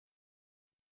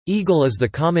Eagle is the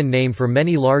common name for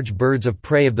many large birds of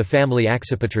prey of the family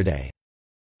Accipitridae.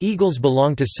 Eagles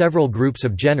belong to several groups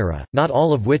of genera, not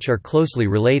all of which are closely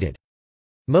related.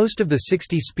 Most of the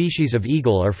 60 species of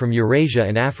eagle are from Eurasia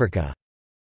and Africa.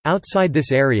 Outside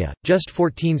this area, just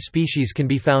 14 species can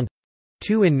be found: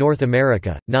 2 in North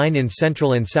America, 9 in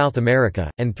Central and South America,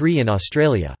 and 3 in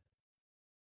Australia.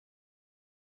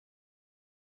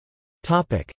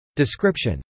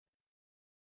 Description.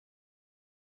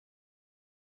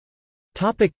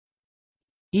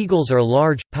 Eagles are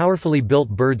large, powerfully built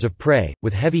birds of prey,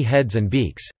 with heavy heads and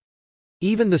beaks.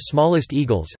 Even the smallest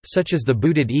eagles, such as the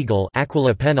booted eagle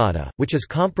Aquila pennata, which is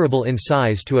comparable in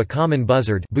size to a common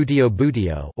buzzard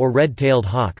or red-tailed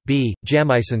hawk B.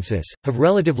 jamaicensis, have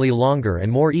relatively longer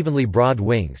and more evenly broad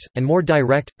wings, and more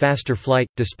direct, faster flight,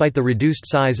 despite the reduced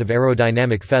size of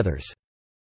aerodynamic feathers.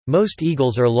 Most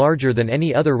eagles are larger than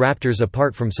any other raptors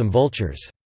apart from some vultures.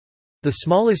 The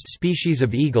smallest species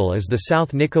of eagle is the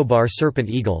South Nicobar serpent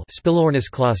eagle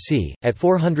Spilornis clausi, at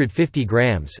 450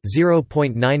 grams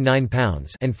 (0.99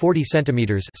 pounds) and 40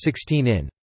 centimeters (16 in).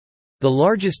 The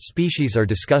largest species are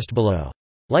discussed below.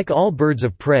 Like all birds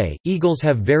of prey, eagles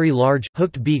have very large,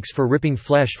 hooked beaks for ripping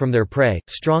flesh from their prey,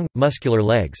 strong, muscular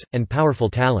legs, and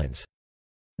powerful talons.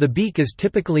 The beak is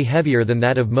typically heavier than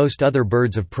that of most other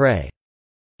birds of prey.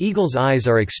 Eagles' eyes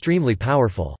are extremely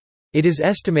powerful. It is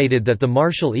estimated that the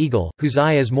martial eagle, whose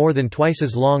eye is more than twice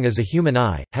as long as a human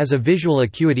eye, has a visual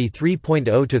acuity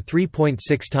 3.0 to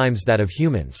 3.6 times that of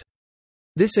humans.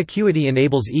 This acuity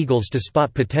enables eagles to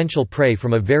spot potential prey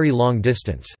from a very long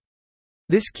distance.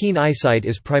 This keen eyesight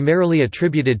is primarily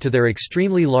attributed to their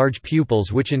extremely large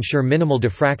pupils, which ensure minimal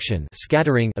diffraction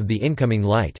scattering of the incoming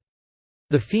light.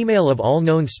 The female of all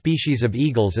known species of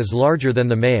eagles is larger than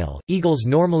the male. Eagles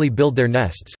normally build their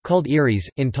nests, called eyries,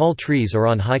 in tall trees or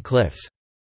on high cliffs.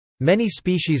 Many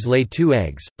species lay 2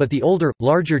 eggs, but the older,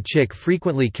 larger chick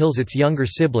frequently kills its younger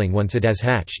sibling once it has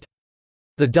hatched.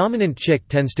 The dominant chick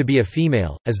tends to be a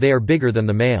female, as they are bigger than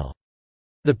the male.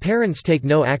 The parents take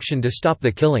no action to stop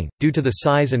the killing. Due to the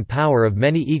size and power of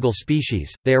many eagle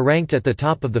species, they are ranked at the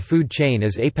top of the food chain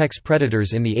as apex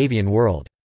predators in the avian world.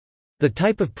 The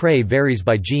type of prey varies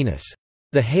by genus.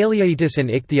 The Haliaeetus and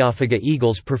Ichthyophaga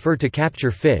eagles prefer to capture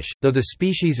fish, though the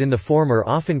species in the former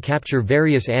often capture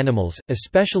various animals,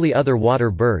 especially other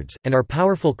water birds, and are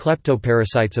powerful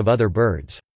kleptoparasites of other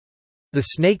birds. The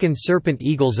snake and serpent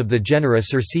eagles of the genera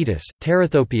Cercetus,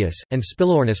 Pterathopius, and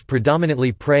Spilornis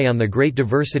predominantly prey on the great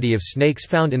diversity of snakes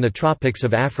found in the tropics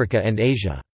of Africa and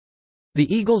Asia.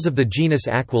 The eagles of the genus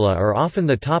Aquila are often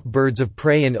the top birds of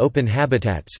prey in open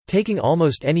habitats, taking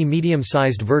almost any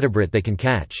medium-sized vertebrate they can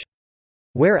catch.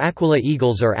 Where Aquila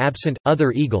eagles are absent,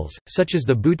 other eagles, such as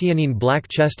the Butionine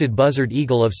black-chested buzzard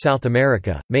eagle of South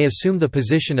America, may assume the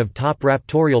position of top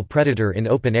raptorial predator in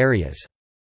open areas.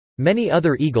 Many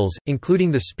other eagles, including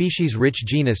the species-rich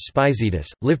genus Spizetus,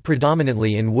 live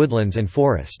predominantly in woodlands and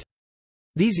forest.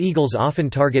 These eagles often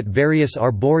target various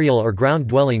arboreal or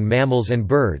ground-dwelling mammals and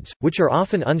birds, which are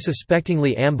often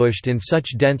unsuspectingly ambushed in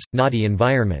such dense, knotty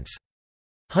environments.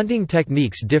 Hunting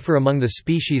techniques differ among the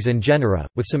species and genera,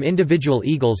 with some individual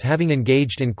eagles having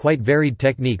engaged in quite varied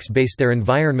techniques based their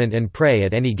environment and prey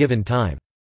at any given time.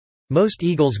 Most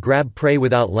eagles grab prey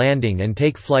without landing and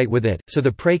take flight with it, so the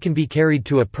prey can be carried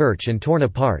to a perch and torn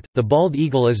apart. The bald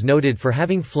eagle is noted for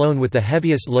having flown with the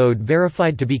heaviest load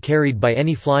verified to be carried by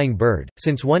any flying bird,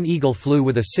 since one eagle flew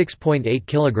with a 6.8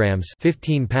 kg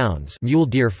 (15 pounds) mule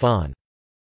deer fawn.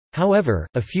 However,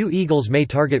 a few eagles may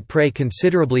target prey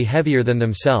considerably heavier than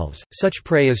themselves. Such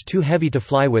prey is too heavy to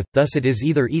fly with, thus it is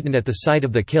either eaten at the site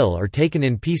of the kill or taken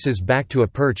in pieces back to a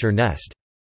perch or nest.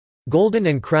 Golden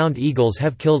and crowned eagles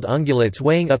have killed ungulates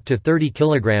weighing up to 30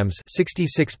 kg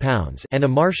 (66 pounds), and a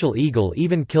martial eagle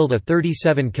even killed a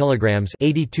 37 kg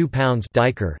 (82 pounds)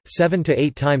 duiker, 7 to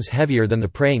 8 times heavier than the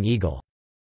preying eagle.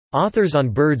 Authors on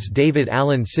birds David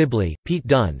Allen Sibley, Pete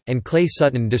Dunn, and Clay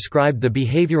Sutton described the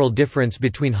behavioral difference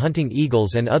between hunting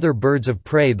eagles and other birds of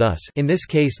prey thus: in this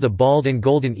case the bald and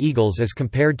golden eagles as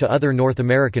compared to other North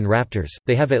American raptors,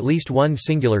 they have at least one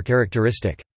singular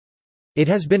characteristic. It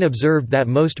has been observed that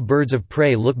most birds of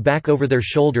prey look back over their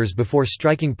shoulders before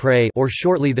striking prey or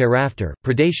shortly thereafter.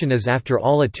 Predation is after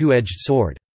all a two-edged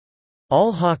sword.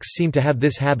 All hawks seem to have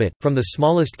this habit, from the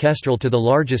smallest kestrel to the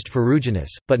largest ferruginous,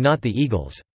 but not the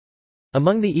eagles.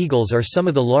 Among the eagles are some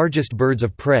of the largest birds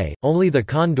of prey, only the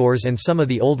condors and some of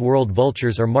the Old World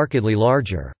vultures are markedly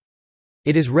larger.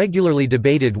 It is regularly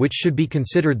debated which should be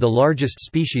considered the largest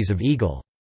species of eagle.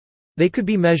 They could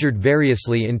be measured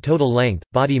variously in total length,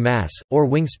 body mass, or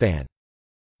wingspan.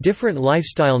 Different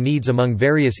lifestyle needs among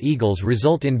various eagles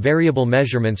result in variable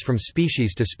measurements from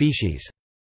species to species.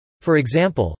 For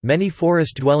example, many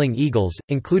forest-dwelling eagles,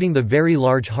 including the very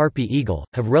large harpy eagle,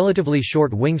 have relatively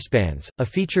short wingspans, a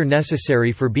feature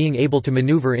necessary for being able to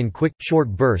maneuver in quick, short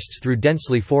bursts through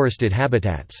densely forested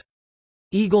habitats.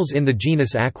 Eagles in the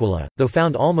genus Aquila, though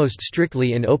found almost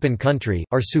strictly in open country,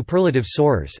 are superlative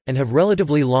soarers, and have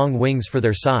relatively long wings for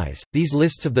their size. These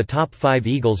lists of the top 5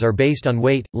 eagles are based on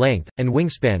weight, length, and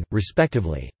wingspan,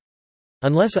 respectively.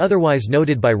 Unless otherwise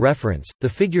noted by reference, the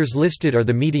figures listed are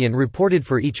the median reported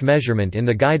for each measurement in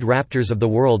the Guide Raptors of the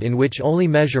World, in which only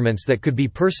measurements that could be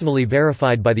personally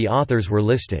verified by the authors were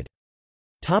listed.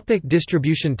 Topic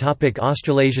distribution. Topic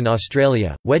Australasian.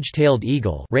 Australia, wedge-tailed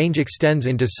eagle range extends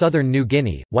into southern New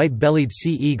Guinea. White-bellied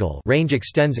sea eagle range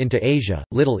extends into Asia.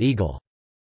 Little eagle.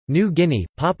 New Guinea,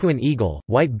 Papuan eagle,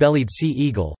 white-bellied sea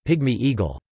eagle, pygmy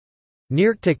eagle.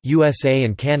 Nearctic USA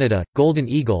and Canada, golden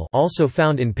eagle also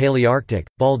found in Palearctic,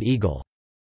 bald eagle.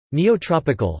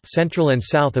 Neotropical Central and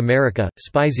South America,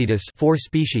 Spizitis 4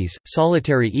 species,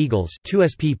 solitary eagles 2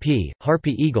 spp,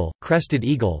 harpy eagle, crested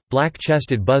eagle,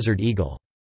 black-chested buzzard eagle.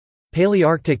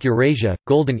 Palearctic Eurasia,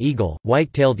 golden eagle,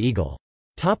 white-tailed eagle.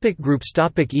 Topic groups.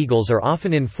 Topic eagles are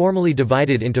often informally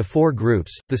divided into 4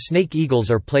 groups. The snake eagles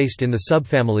are placed in the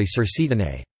subfamily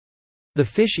Circetinae. The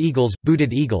fish eagles,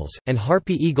 booted eagles, and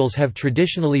harpy eagles have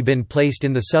traditionally been placed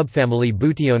in the subfamily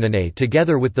Butioninae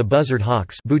together with the buzzard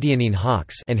hawks,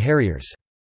 and harriers.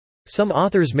 Some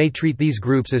authors may treat these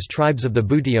groups as tribes of the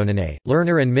Butioninae.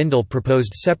 Lerner and Mindel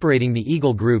proposed separating the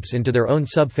eagle groups into their own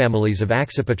subfamilies of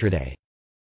Accipitridae.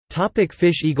 Topic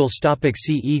fish eagles. Topic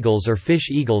sea eagles or fish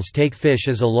eagles take fish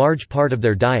as a large part of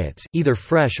their diets, either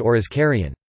fresh or as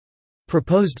carrion.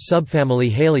 Proposed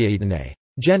subfamily Haliaetinae.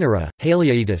 Genera,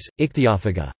 Haliaeetus,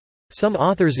 Ichthyophaga. Some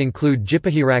authors include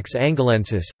Gypahyrax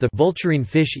angolensis, the vulturine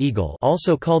fish eagle,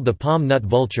 also called the palm nut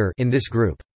vulture, in this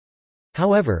group.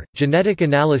 However, genetic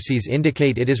analyses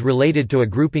indicate it is related to a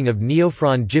grouping of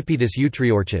Neophron Gypaetus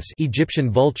eutriorchis,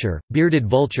 Egyptian vulture, bearded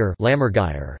vulture,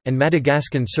 Lammergeier, and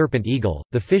Madagascan serpent eagle.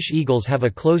 The fish eagles have a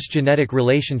close genetic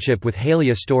relationship with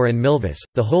Haliostor and Milvus.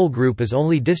 The whole group is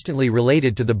only distantly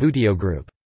related to the Buteo group.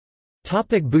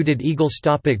 Topic booted eagles.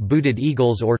 Topic booted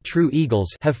eagles or true eagles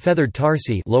have feathered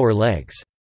tarsi, lower legs.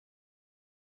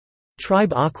 Tribe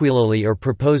Aquilinae or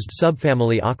proposed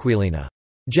subfamily Aquilina.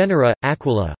 Genera: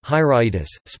 Aquila, Hyraetus,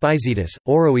 Spizitis,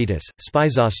 Oroetus,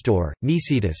 Spizostor,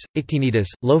 Nicetus, Ictinitus,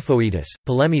 Lophoetus,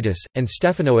 Polemetus, and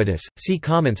Stephanoetus. See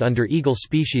comments under eagle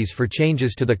species for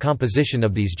changes to the composition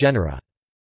of these genera.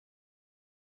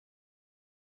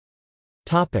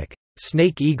 Topic: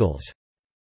 Snake eagles.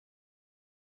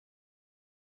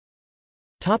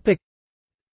 Topic: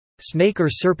 Snake or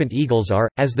serpent eagles are,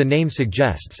 as the name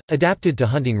suggests, adapted to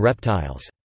hunting reptiles.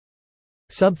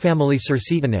 Subfamily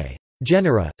Circetinae.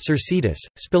 Genera: Circetus,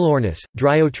 Spilornis,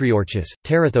 Dryotriorchis,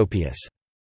 Terathopius.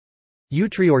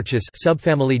 Eutriorchis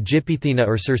subfamily Gypaethina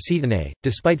or Circetinae.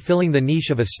 Despite filling the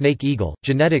niche of a snake eagle,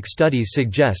 genetic studies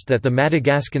suggest that the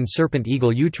Madagascan serpent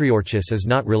eagle Eutriorchis is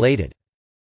not related.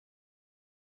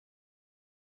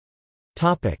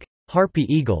 Topic: Harpy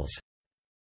eagles.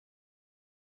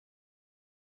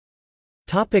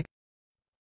 Topic: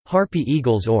 Harpy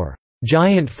eagles or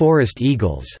giant forest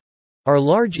eagles are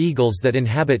large eagles that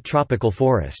inhabit tropical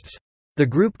forests. The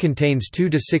group contains 2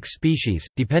 to 6 species,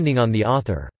 depending on the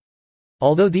author.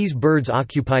 Although these birds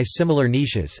occupy similar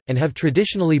niches, and have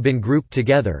traditionally been grouped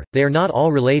together, they are not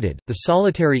all related. The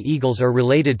solitary eagles are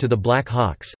related to the black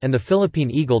hawks, and the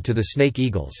Philippine eagle to the snake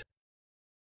eagles.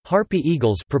 Harpy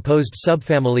eagles proposed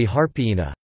subfamily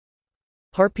Harpyina.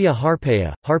 Harpia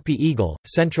harpea, harpy eagle,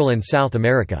 Central and South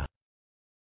America.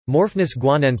 Morphnus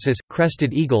guanensis,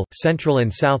 crested eagle, Central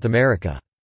and South America.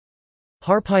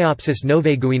 Harpyopsis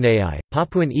novaeguineae,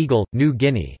 Papuan eagle, New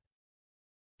Guinea.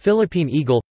 Philippine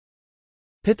eagle.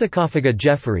 Pithecophaga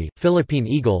jeffrey, Philippine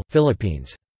eagle,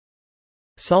 Philippines.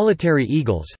 Solitary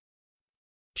eagles.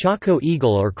 Chaco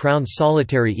eagle or crowned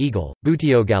solitary eagle,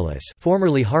 Buteogallus,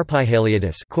 formerly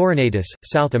Harpyhaliatus coronatus,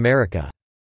 South America.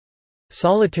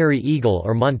 Solitary eagle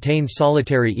or montane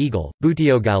solitary eagle,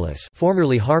 Buteogallus,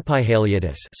 formerly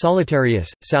Harpyhaliatus solitarius,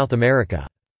 South America.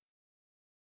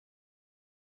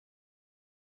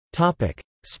 Topic: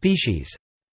 Species.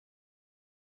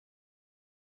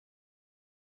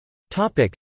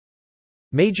 Topic: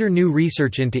 Major new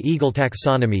research into eagle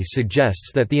taxonomy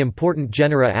suggests that the important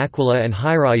genera Aquila and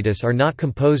Hyraetus are not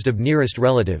composed of nearest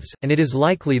relatives, and it is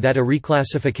likely that a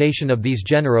reclassification of these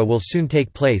genera will soon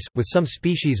take place, with some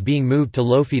species being moved to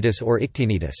Lophetus or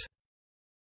Ictinitus.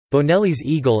 Bonelli's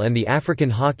eagle and the African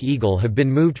hawk eagle have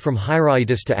been moved from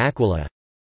Hyraetus to Aquila.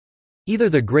 Either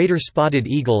the greater spotted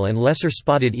eagle and lesser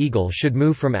spotted eagle should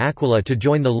move from Aquila to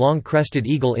join the long-crested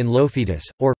eagle in Lophitis,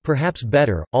 or, perhaps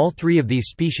better, all three of these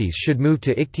species should move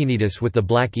to Ictinitis with the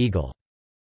black eagle.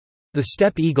 The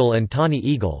steppe eagle and tawny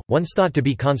eagle, once thought to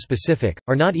be conspecific,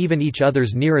 are not even each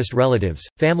other's nearest relatives.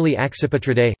 Family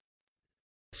Accipitridae.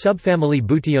 Subfamily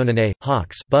Butioninae,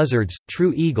 hawks, buzzards,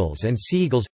 true eagles and sea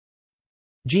eagles.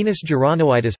 Genus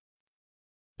Geronoides.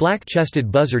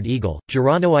 Black-chested buzzard eagle,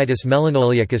 Geronoides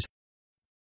melanoileacus.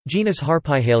 Genus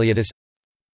Harpyhaliatus.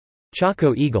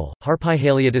 Chaco eagle,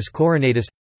 Harpyhaliatus coronatus.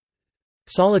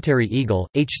 Solitary eagle,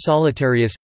 H.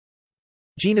 solitarius.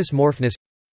 Genus Morphnus.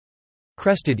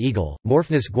 Crested eagle,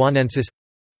 Morphnus guanensis.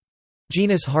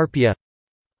 Genus Harpia.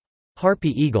 Harpy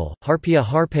eagle, Harpia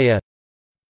harpea.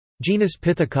 Genus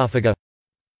Pithecofaga.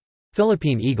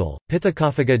 Philippine eagle,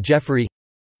 Pithecofaga jeffrey.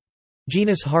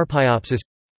 Genus Harpyopsis.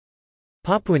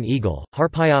 Papuan eagle,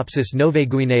 Harpyopsis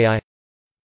novaeguineae.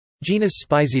 Genus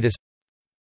Spizitus.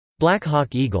 Black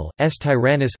hawk eagle, S.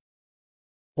 tyrannus.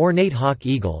 Ornate hawk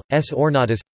eagle, S.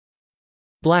 ornatus.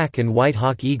 Black and white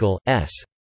hawk eagle, S.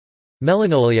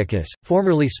 melanoileacus,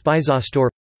 formerly Spizostor.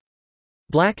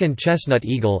 Black and chestnut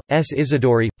eagle, S.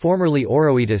 isidori, formerly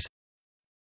Oroetus.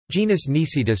 Genus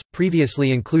Nicetus,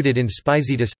 previously included in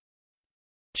Spizitus.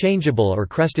 Changeable or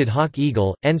crested hawk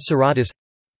eagle, N. serratus.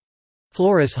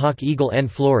 Florus hawk eagle, N.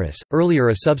 florus, earlier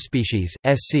a subspecies,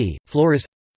 SC. florus.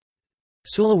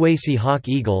 Sulawesi hawk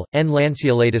eagle, N.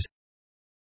 lanceolatus.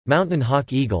 Mountain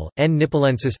hawk eagle, N.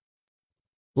 nipolensis.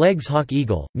 Legs hawk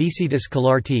eagle, Nicetus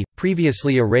collarti,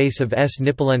 previously a race of S.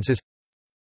 nipolensis.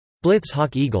 Blitz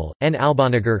hawk eagle, N.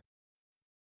 alboniger.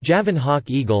 Javan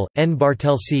hawk eagle, N.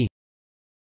 bartelsi.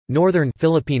 Northern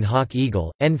Philippine hawk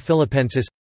eagle, N. philippensis.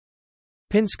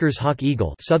 Pinskers hawk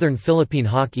eagle, Southern Philippine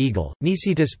hawk eagle,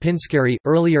 Nicetus pinskeri,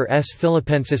 earlier S.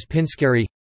 philippensis pinskeri.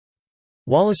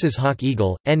 Wallace's hawk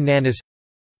eagle, N. nanus.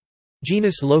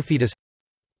 Genus Lophitis.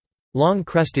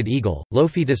 Long-crested eagle,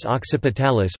 Lophitis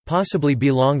occipitalis, possibly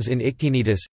belongs in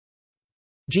Ictinitis.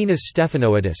 Genus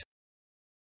Stephanoides.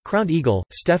 Crowned eagle,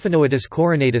 Stephanoides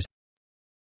coronatus.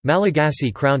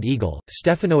 Malagasy crowned eagle,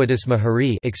 Stephanoides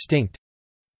mahari, extinct.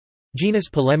 Genus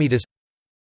Polemidus.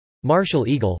 Martial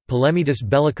eagle, Polemidus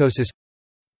bellicosus.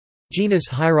 Genus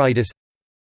Hieroides.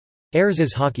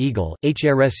 Ayres's hawk eagle, H.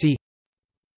 ayressi.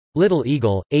 Little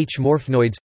eagle, H.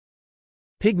 morphnoides.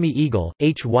 Pygmy eagle,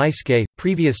 H. wiscae,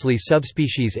 previously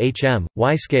subspecies H. m.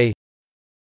 wiscae.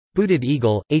 Booted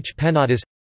eagle, H. pennatus.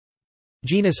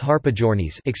 Genus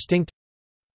Harpagornis, extinct.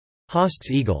 Haast's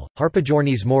eagle,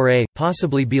 Harpagornis morae,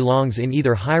 possibly belongs in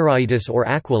either Hieroides or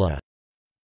Aquila.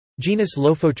 Genus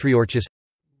Lophotriorchus.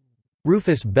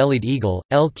 Rufous-bellied eagle,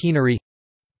 L. kieneri.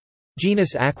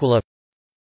 Genus Aquila.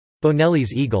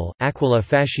 Bonelli's eagle, Aquila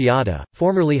fasciata,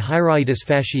 formerly Hieroides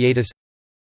fasciatus.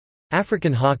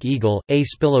 African hawk eagle, A.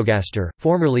 spilogaster,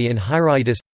 formerly in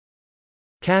Hieroides.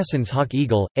 Cassin's hawk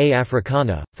eagle, A.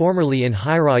 africana, formerly in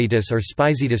Hieroides or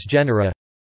Spizitus genera.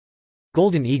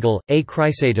 Golden eagle, A.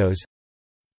 chrysatos.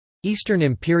 Eastern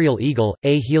imperial eagle,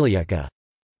 A. heliaca.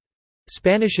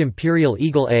 Spanish imperial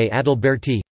eagle, A.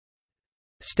 adalberti.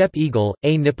 Steppe eagle,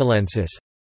 A. nipolensis.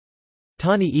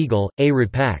 Tawny eagle, A.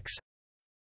 rapax.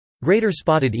 Greater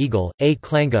spotted eagle, A.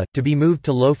 clangua, to be moved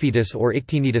to Lophitis or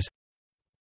Ictinitis.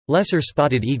 Lesser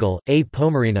spotted eagle, A.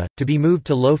 pomerina, to be moved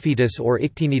to Lophitis or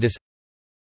Ictinitis.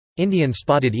 Indian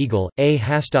spotted eagle, A.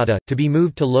 hastata, to be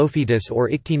moved to Lophitis or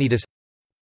Ictinitis.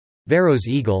 Varro's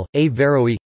eagle, A.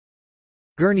 varroi.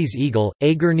 Gurney's eagle,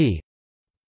 A. gurney.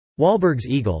 Wahlberg's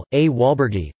eagle, A.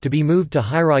 wahlbergi, to be moved to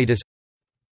Hieroides.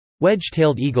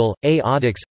 Wedge-tailed eagle, A.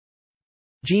 audax.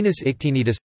 Genus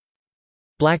Ictinitis.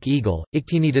 Black eagle,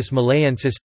 Ictinitis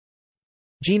malayensis.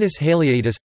 Genus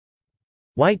Haliaetus.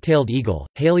 White-tailed eagle,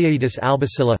 Haliaetus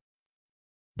albicilla.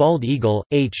 Bald eagle,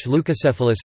 H.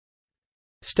 leucocephalus.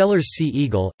 Steller's sea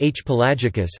eagle, H.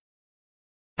 pelagicus.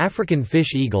 African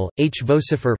fish eagle, H.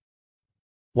 vocifer.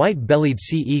 White-bellied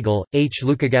sea eagle, H.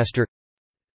 leucogaster.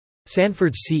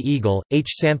 Sanford's sea eagle,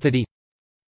 H. sanfidi.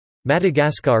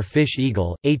 Madagascar fish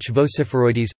eagle, H.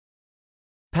 vociferoides.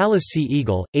 Pallas sea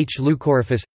eagle, H.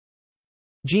 leucoryphus.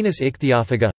 Genus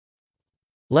Ichthyophaga.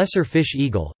 Lesser fish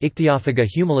eagle, Ichthyophaga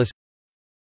humilis.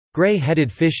 Gray-headed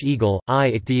fish eagle,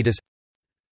 I. ichthyotis.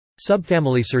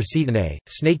 Subfamily Circetinae,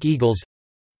 snake eagles.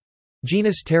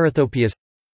 Genus Terathopius.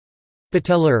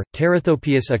 Patellar,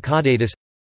 Terathopius acaudatus.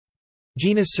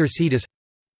 Genus Circetus.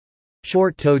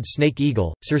 Short-toed snake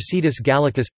eagle, Circetus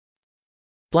gallicus.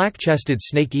 Black-chested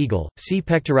snake eagle, C.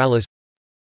 pectoralis.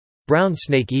 Brown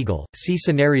snake eagle, C.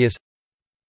 cinereus.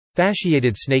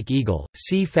 Fasciated snake eagle,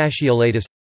 C. fasciolatus.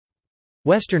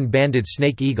 Western banded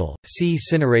snake eagle, C.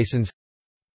 cineracens.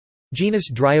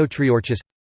 Genus Dryotriorchus.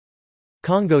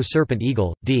 Congo serpent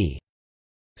eagle, D.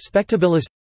 spectabilis.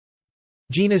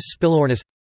 Genus Spilornis.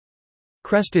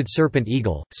 Crested serpent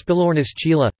eagle, Spilornis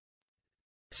chila.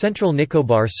 Central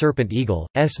Nicobar serpent eagle,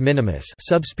 S. minimus,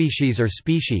 subspecies or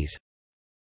species.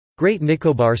 Great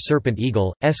Nicobar serpent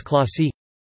eagle, S. clausi.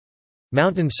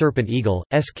 Mountain serpent eagle,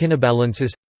 S.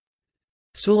 kinnibalensis.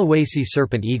 Sulawesi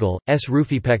serpent eagle, S.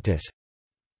 rufipectus.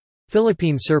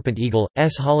 Philippine serpent eagle,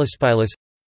 S. holospilus.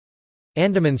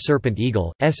 Andaman serpent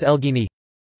eagle, S. elgini.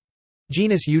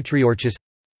 Genus Eutriorchis.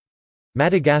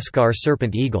 Madagascar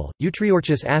serpent eagle,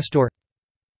 Eutriorchis astor.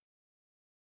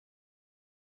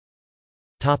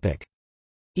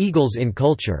 Eagles in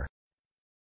culture.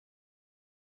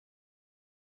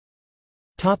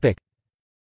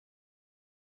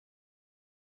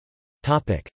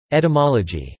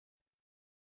 Etymology.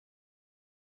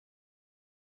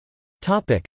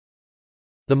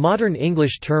 The modern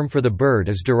English term for the bird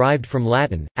is derived from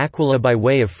Latin, aquila by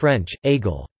way of French,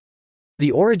 aigle.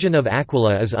 The origin of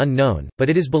aquila is unknown, but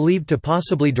it is believed to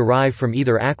possibly derive from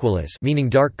either aquilas, meaning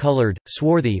dark-colored,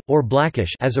 swarthy, or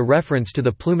blackish, as a reference to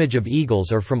the plumage of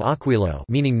eagles, or from aquilo,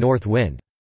 meaning north wind.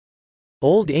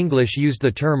 Old English used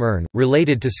the term erne,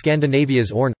 related to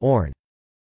Scandinavia's orn, orn.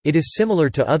 It is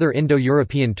similar to other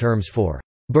Indo-European terms for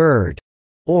bird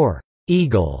or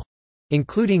eagle,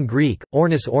 including Greek,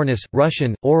 ornis ornis,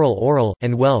 Russian, oral oral,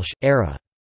 and Welsh, era.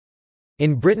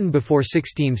 In Britain before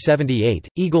 1678,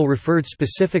 eagle referred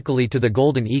specifically to the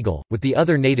golden eagle, with the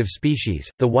other native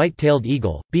species, the white-tailed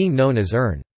eagle, being known as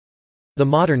erne. The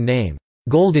modern name,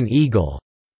 golden eagle,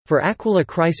 for Aquila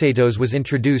chrysaetos was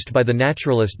introduced by the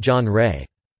naturalist John Ray.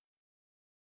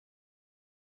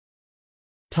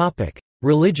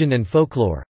 Religion and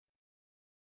folklore.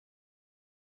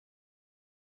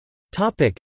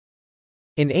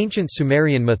 In ancient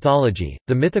Sumerian mythology,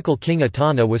 the mythical king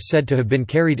Etana was said to have been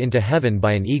carried into heaven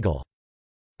by an eagle.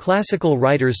 Classical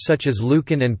writers such as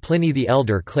Lucan and Pliny the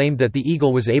Elder claimed that the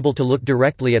eagle was able to look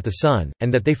directly at the sun,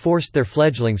 and that they forced their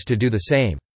fledglings to do the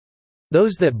same.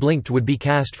 Those that blinked would be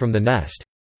cast from the nest.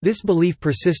 This belief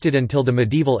persisted until the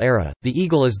medieval era. The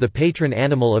eagle is the patron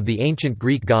animal of the ancient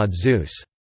Greek god Zeus.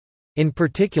 In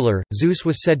particular, Zeus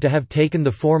was said to have taken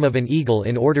the form of an eagle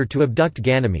in order to abduct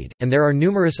Ganymede, and there are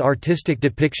numerous artistic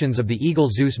depictions of the eagle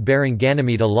Zeus bearing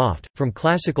Ganymede aloft, from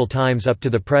classical times up to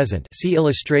the present. See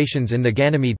illustrations in the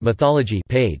Ganymede mythology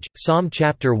page. Psalm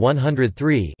chapter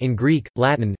 103 in Greek,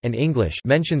 Latin, and English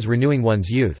mentions renewing one's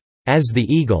youth as the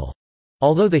eagle,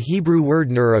 although the Hebrew word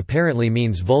nur apparently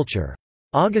means vulture.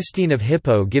 Augustine of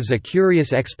Hippo gives a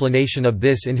curious explanation of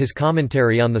this in his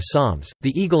commentary on the Psalms.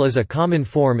 The eagle is a common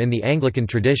form in the Anglican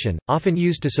tradition, often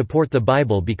used to support the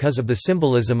Bible because of the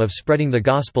symbolism of spreading the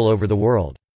gospel over the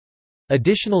world.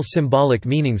 Additional symbolic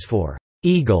meanings for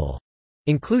eagle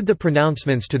include the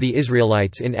pronouncements to the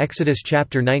Israelites in Exodus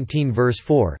chapter 19 verse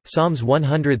 4, Psalms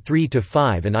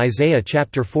 103-5 and Isaiah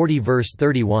chapter 40 verse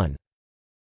 31.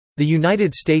 The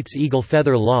United States Eagle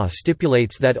Feather Law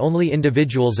stipulates that only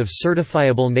individuals of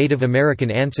certifiable Native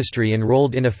American ancestry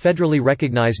enrolled in a federally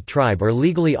recognized tribe are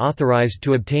legally authorized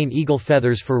to obtain eagle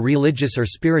feathers for religious or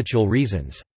spiritual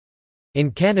reasons.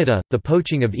 In Canada, the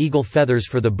poaching of eagle feathers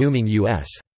for the booming U.S.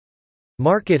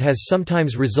 market has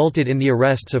sometimes resulted in the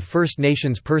arrests of First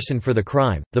Nations person for the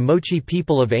crime. The Mochi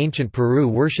people of ancient Peru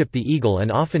worshipped the eagle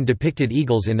and often depicted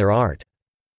eagles in their art.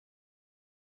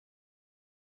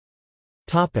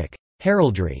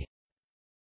 Heraldry.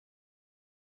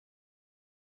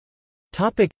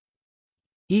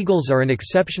 Eagles are an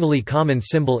exceptionally common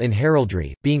symbol in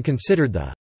heraldry, being considered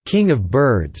the king of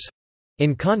birds,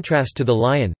 in contrast to the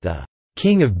lion, the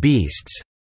king of beasts.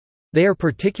 They are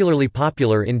particularly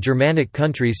popular in Germanic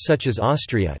countries such as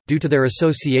Austria, due to their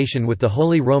association with the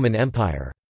Holy Roman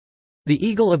Empire. The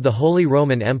eagle of the Holy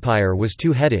Roman Empire was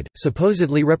two-headed,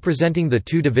 supposedly representing the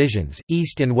two divisions,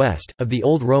 east and west, of the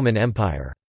Old Roman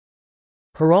Empire.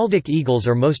 Heraldic eagles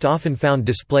are most often found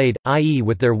displayed, i.e.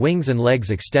 with their wings and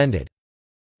legs extended.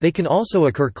 They can also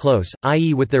occur close,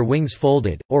 i.e. with their wings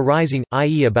folded, or rising,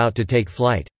 i.e. about to take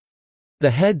flight. The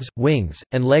heads, wings,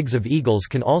 and legs of eagles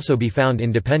can also be found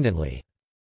independently.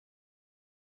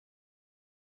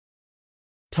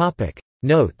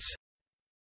 Notes.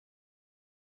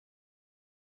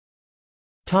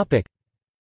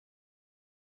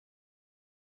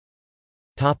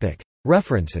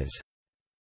 References.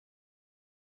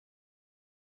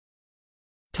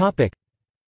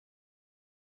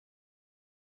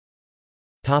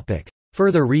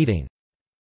 Further reading.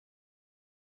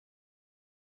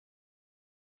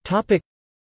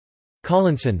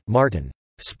 Collinson, Martin.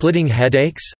 Splitting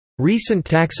Headaches? Recent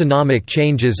Taxonomic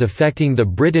Changes Affecting the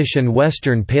British and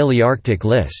Western Palearctic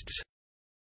Lists.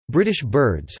 British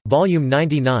Birds, Volume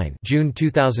 99, June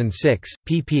 2006,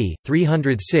 pp.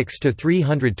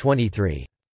 306–323.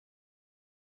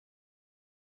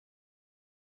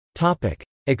 Topic: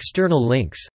 External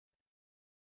links.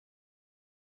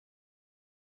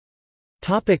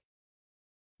 Topic: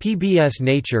 PBS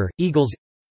Nature, Eagles.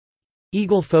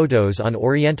 Eagle photos on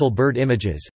Oriental bird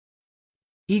images.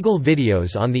 Eagle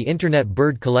videos on the Internet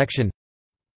Bird Collection.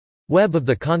 Web of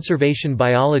the Conservation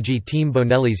Biology Team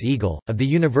Bonelli's Eagle, of the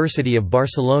University of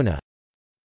Barcelona.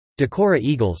 Decora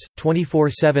Eagles,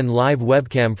 24/7 live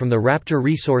webcam from the Raptor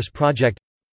Resource Project.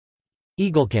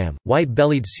 EagleCam,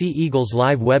 white-bellied sea eagles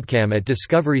live webcam at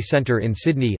Discovery Centre in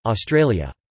Sydney,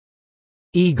 Australia.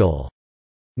 Eagle,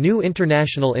 New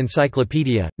International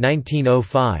Encyclopedia,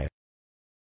 1905.